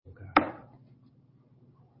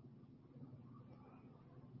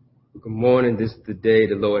Good morning. This is the day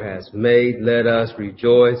the Lord has made. Let us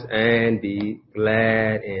rejoice and be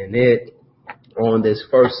glad in it. On this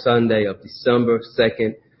first Sunday of December,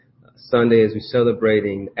 second Sunday as we're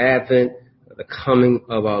celebrating Advent, the coming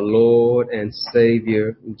of our Lord and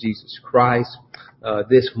Savior, Jesus Christ.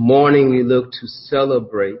 This morning we look to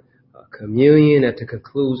celebrate communion at the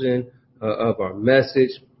conclusion of our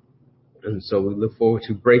message. And so we look forward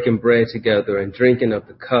to breaking bread together and drinking of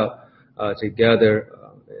the cup together.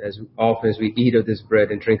 As often as we eat of this bread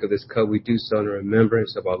and drink of this cup, we do so in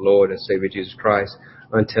remembrance of our Lord and Savior Jesus Christ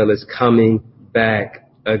until his coming back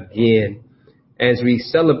again. As we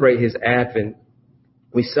celebrate his advent,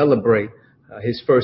 we celebrate his first